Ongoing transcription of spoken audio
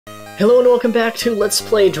Hello and welcome back to Let's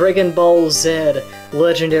Play Dragon Ball Z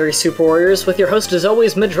Legendary Super Warriors with your host as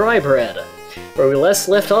always, Mah-Dry-Bread. Where we last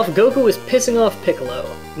left off, Goku was pissing off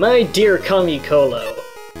Piccolo. My dear Kami-Colo.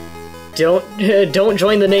 Don't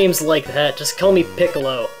join the names like that, just call me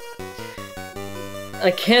Piccolo. I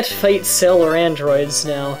can't fight Cell or androids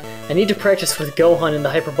now. I need to practice with Gohan in the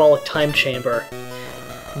hyperbolic time chamber.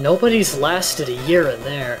 Nobody's lasted a year in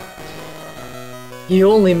there. You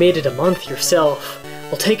only made it a month yourself.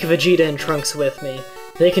 I'll take Vegeta and Trunks with me.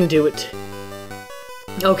 They can do it.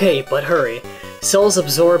 Okay, but hurry. Cell's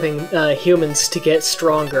absorbing humans to get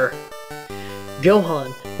stronger.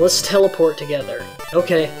 Gohan, let's teleport together.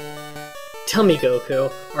 Okay. Tell me,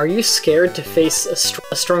 Goku, are you scared to face a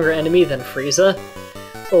stronger enemy than Frieza?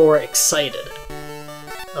 Or excited?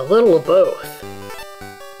 A little of both.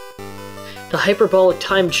 The hyperbolic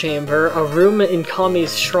time chamber, a room in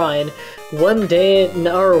Kami's shrine. One day in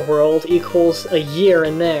our world equals a year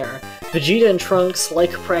in there. Vegeta and Trunks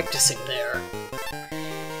like practicing there.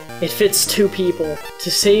 It fits two people.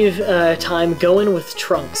 To save time, go in with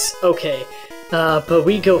Trunks. Okay, but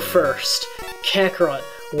we go first. Kakarot,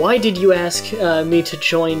 why did you ask me to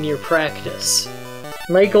join your practice?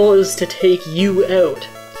 My goal is to take you out.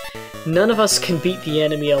 None of us can beat the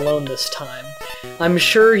enemy alone this time. I'm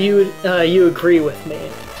sure you agree with me.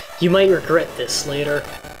 You might regret this later.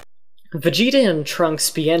 Vegeta and Trunks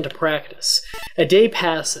began to practice. A day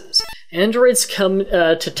passes. Androids come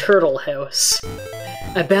to Turtle House.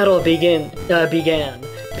 A battle began.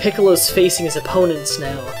 Piccolo's facing his opponents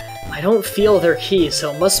now. I don't feel their ki,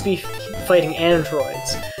 so it must be fighting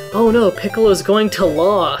androids. Oh no, Piccolo's going to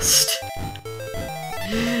Lost!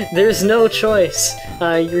 There's no choice.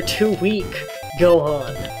 You're too weak,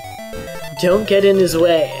 Gohan. Don't get in his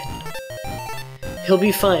way. He'll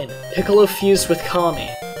be fine. Piccolo fused with Kami.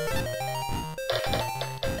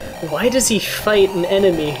 Why does he fight an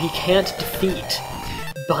enemy he can't defeat?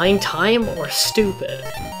 Buying time or stupid?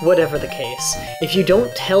 Whatever the case, if you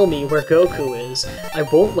don't tell me where Goku is, I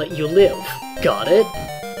won't let you live. Got it?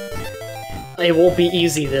 It won't be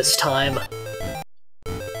easy this time.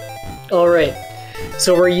 Alright,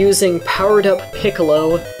 so we're using powered up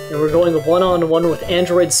Piccolo, and we're going one-on-one with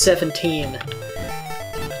Android 17.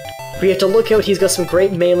 We have to look out, he's got some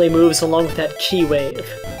great melee moves along with that ki wave.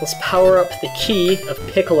 Let's power up the ki of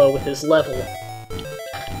Piccolo with his level.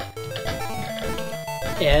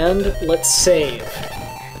 And let's save.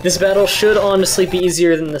 This battle should honestly be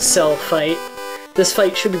easier than the Cell fight. This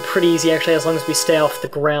fight should be pretty easy actually as long as we stay off the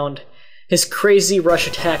ground. His crazy rush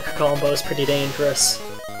attack combo is pretty dangerous.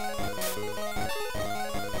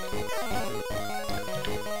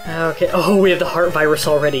 Okay, oh, we have the heart virus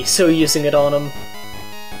already, so using it on him.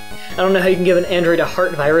 I don't know how you can give an android a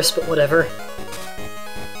heart virus, but whatever.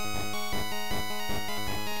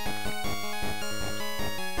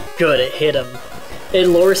 Good, it hit him. It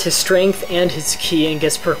lowers his strength and his ki and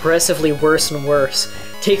gets progressively worse and worse.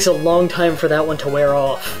 Takes a long time for that one to wear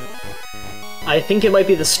off. I think it might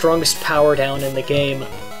be the strongest power down in the game.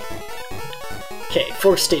 Okay,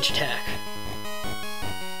 4-stage attack.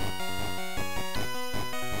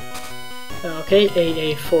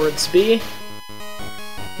 Okay, AA forwards B.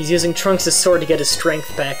 He's using Trunks' sword to get his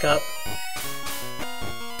strength back up.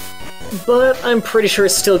 But I'm pretty sure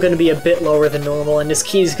it's still going to be a bit lower than normal, and his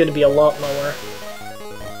ki is going to be a lot lower.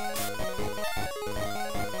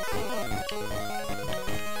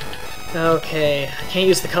 Okay, I can't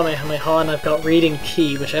use the Kamehameha, and I've got Reading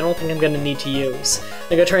Ki, which I don't think I'm going to need to use. I'm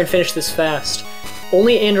going to try and finish this fast.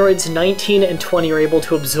 Only androids 19 and 20 are able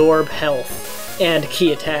to absorb health and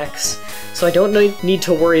ki attacks, so I don't need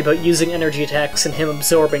to worry about using energy attacks and him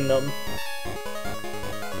absorbing them.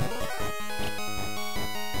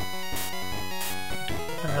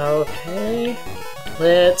 Okay,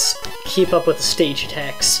 let's keep up with the stage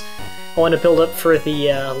attacks. I want to build up for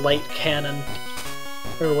the light cannon,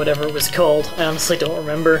 or whatever it was called. I honestly don't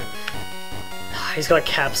remember. He's got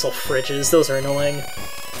capsule fridges, those are annoying.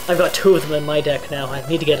 I've got 2 of them in my deck now, I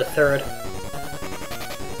need to get a 3rd.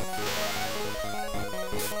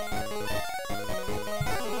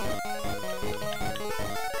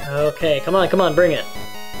 Okay, come on, bring it.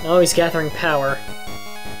 Oh, he's gathering power.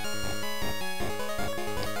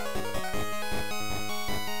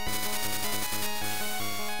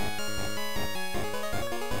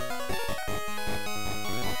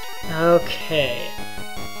 Okay.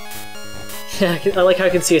 I like how I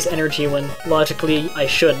can see his energy when, logically, I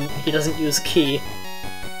shouldn't. He doesn't use ki.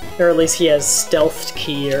 Or at least he has stealthed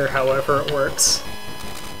ki, or however it works.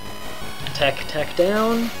 Attack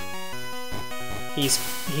down. He's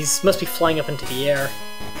must be flying up into the air.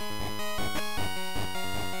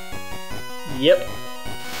 Yep.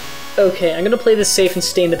 Okay, I'm gonna play this safe and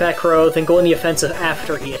stay in the back row, then go on the offensive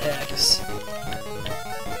after he attacks.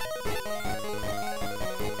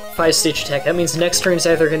 5-stage attack. That means next turn he's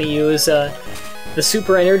either gonna use the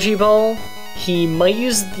Super Energy Ball. He might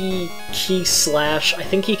use the Key Slash. I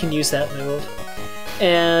think he can use that move.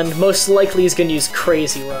 And most likely he's gonna use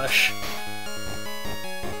Crazy Rush.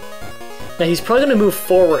 Now he's probably gonna move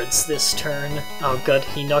forwards this turn. Oh good,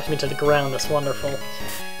 he knocked me to the ground, that's wonderful.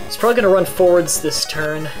 He's probably gonna run forwards this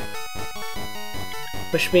turn.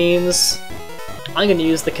 Which means I'm gonna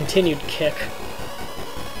use the continued kick.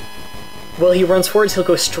 Well, he runs forwards, he'll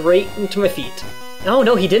go straight into my feet. Oh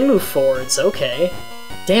no, he didn't move forwards, okay.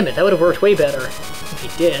 Damn it, that would have worked way better if he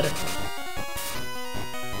did.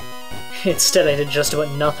 Instead I did just about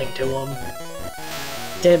nothing to him.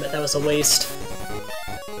 Damn it, that was a waste.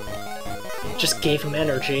 Just gave him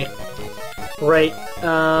energy. Right,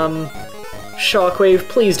 Shockwave,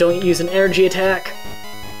 please don't use an energy attack.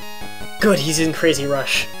 Good, he's in Crazy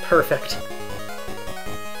Rush. Perfect.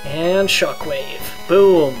 And Shockwave.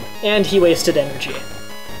 Boom! And he wasted energy.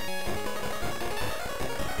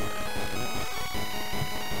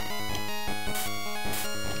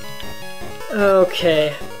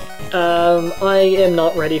 Okay. I am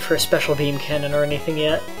not ready for a Special Beam Cannon or anything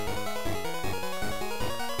yet.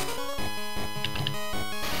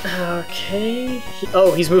 Okay...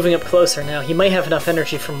 Oh, he's moving up closer now. He might have enough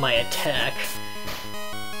energy from my attack.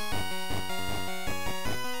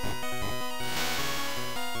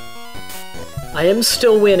 I am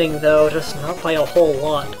still winning, though, just not by a whole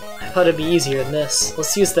lot. I thought it'd be easier than this.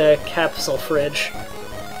 Let's use the Capsule Fridge.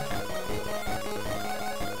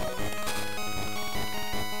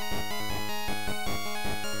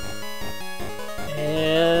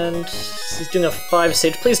 And he's doing a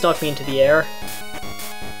 5-stage. Please knock me into the air.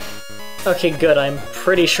 Okay, good. I'm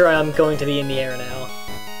pretty sure I'm going to be in the air now.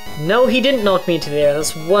 No, he didn't knock me into the air.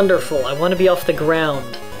 That's wonderful. I want to be off the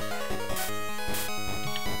ground.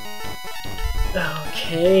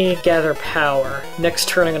 Okay, gather power. Next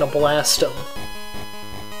turn I'm gonna blast him.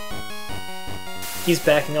 He's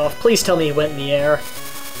backing off. Please tell me he went in the air.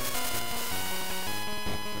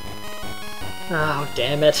 Oh,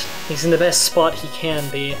 damn it. He's in the best spot he can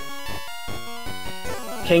be.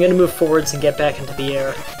 Okay, I'm gonna move forwards and get back into the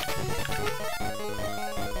air.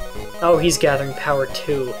 Oh, he's gathering power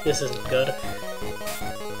too. This isn't good.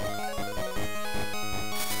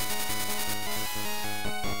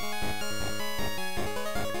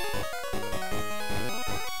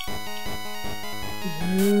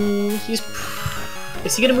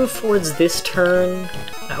 Is he gonna move forwards this turn?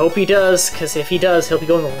 I hope he does, because if he does, he'll be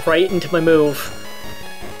going right into my move.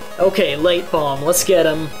 Okay, Light Bomb, let's get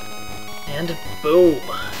him. And boom.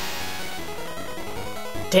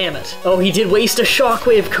 Damn it. Oh, he did waste a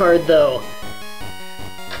Shockwave card, though.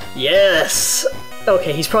 Yes!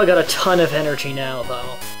 Okay, he's probably got a ton of energy now,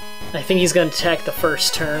 though. I think he's gonna attack the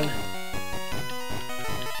first turn.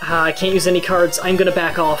 I can't use any cards. I'm gonna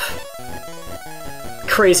back off.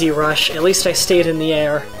 Crazy Rush. At least I stayed in the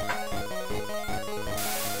air.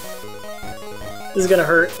 This is gonna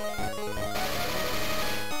hurt.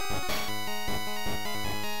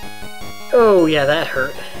 Oh yeah, that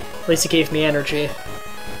hurt. At least it gave me energy.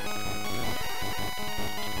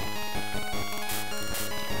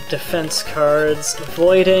 Defense cards.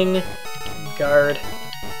 Avoiding. Guard.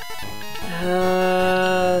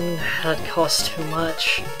 That costs too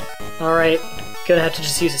much. Alright. Gonna have to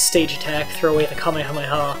just use a stage attack, throw away the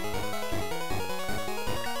Kamehameha.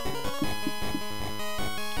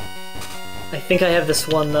 I think I have this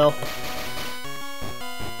one, though.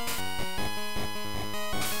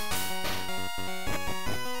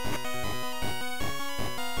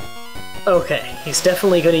 Okay, he's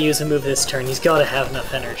definitely gonna use a move this turn. He's gotta have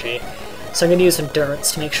enough energy. So I'm gonna use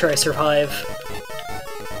Endurance to make sure I survive.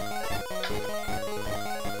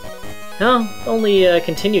 No, only a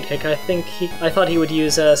continued kick. I thought he would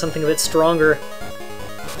use something a bit stronger.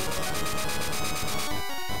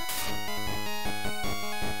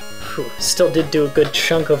 Whew, still did do a good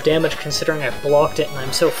chunk of damage considering I blocked it and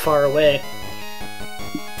I'm so far away.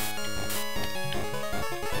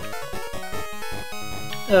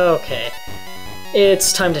 Okay.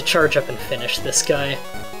 It's time to charge up and finish this guy.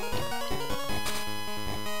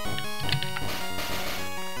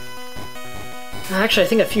 Actually, I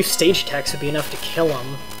think a few stage attacks would be enough to kill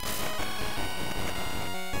him.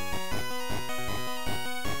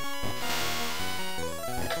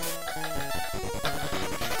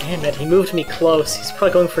 Damn it, he moved me close. He's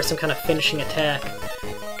probably going for some kind of finishing attack.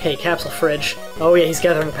 Okay, Capsule Fridge. Oh yeah, he's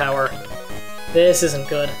gathering power. This isn't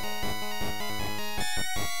good.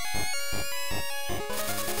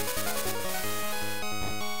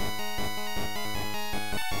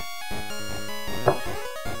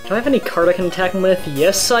 Do I have any card I can attack him with?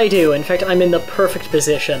 Yes, I do. In fact, I'm in the perfect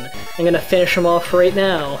position. I'm gonna finish him off right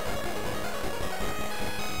now.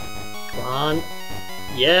 Come on.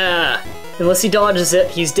 Yeah! Unless he dodges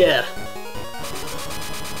it, he's dead.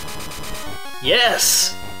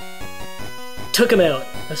 Yes! Took him out.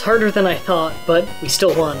 It was harder than I thought, but we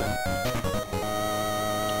still won.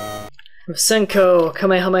 Senko,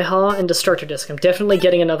 Kamehameha, and Destructo Disc. I'm definitely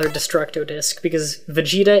getting another Destructo Disc, because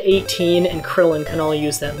Vegeta, 18, and Krillin can all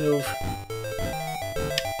use that move.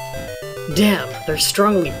 Damn, they're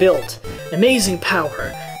strongly built. Amazing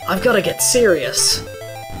power. I've gotta get serious.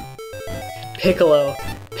 Piccolo.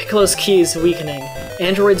 Piccolo's ki is weakening.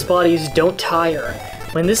 Androids' bodies don't tire.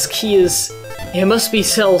 When this ki is... It must be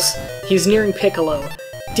Cell's. He's nearing Piccolo.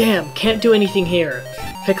 Damn, can't do anything here.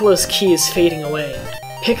 Piccolo's ki is fading away.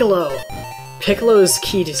 Piccolo! Piccolo's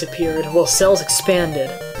ki disappeared, while Cell's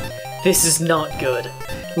expanded. This is not good.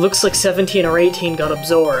 Looks like 17 or 18 got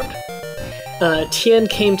absorbed. Tien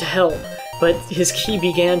came to help, but his ki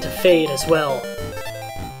began to fade as well.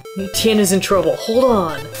 Tien is in trouble, hold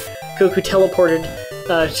on! Goku teleported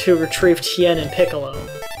to retrieve Tien and Piccolo.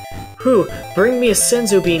 Whew, bring me a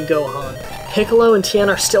Senzu Bean, Gohan. Piccolo and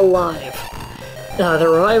Tien are still alive. The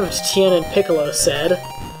revived Tien and Piccolo said,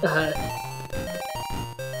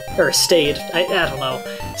 or stayed, I don't know.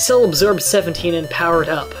 Cell absorbed 17 and powered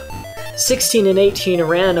up. 16 and 18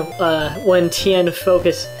 ran when Tien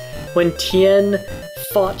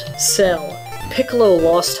fought Cell. Piccolo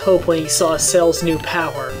lost hope when he saw Cell's new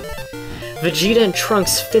power. Vegeta and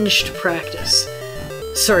Trunks finished practice.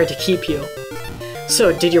 Sorry to keep you.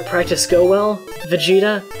 So, did your practice go well,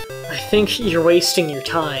 Vegeta? I think you're wasting your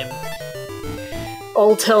time.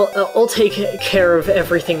 I'll take care of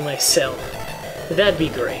everything myself. That'd be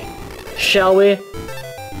great. Shall we?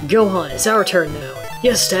 Gohan, it's our turn now.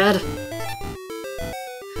 Yes, Dad.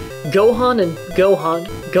 Gohan and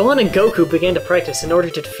Goku began to practice in order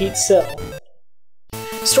to defeat Cell.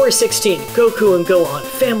 Story 16, Goku and Gohan,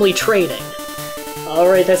 family training.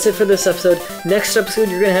 Alright, that's it for this episode. Next episode,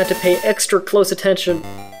 you're gonna have to pay extra close attention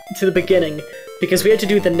to the beginning, because we have to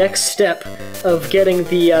do the next step of getting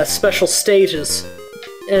the special stages,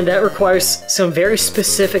 and that requires some very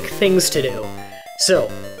specific things to do.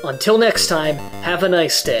 So, until next time, have a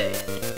nice day.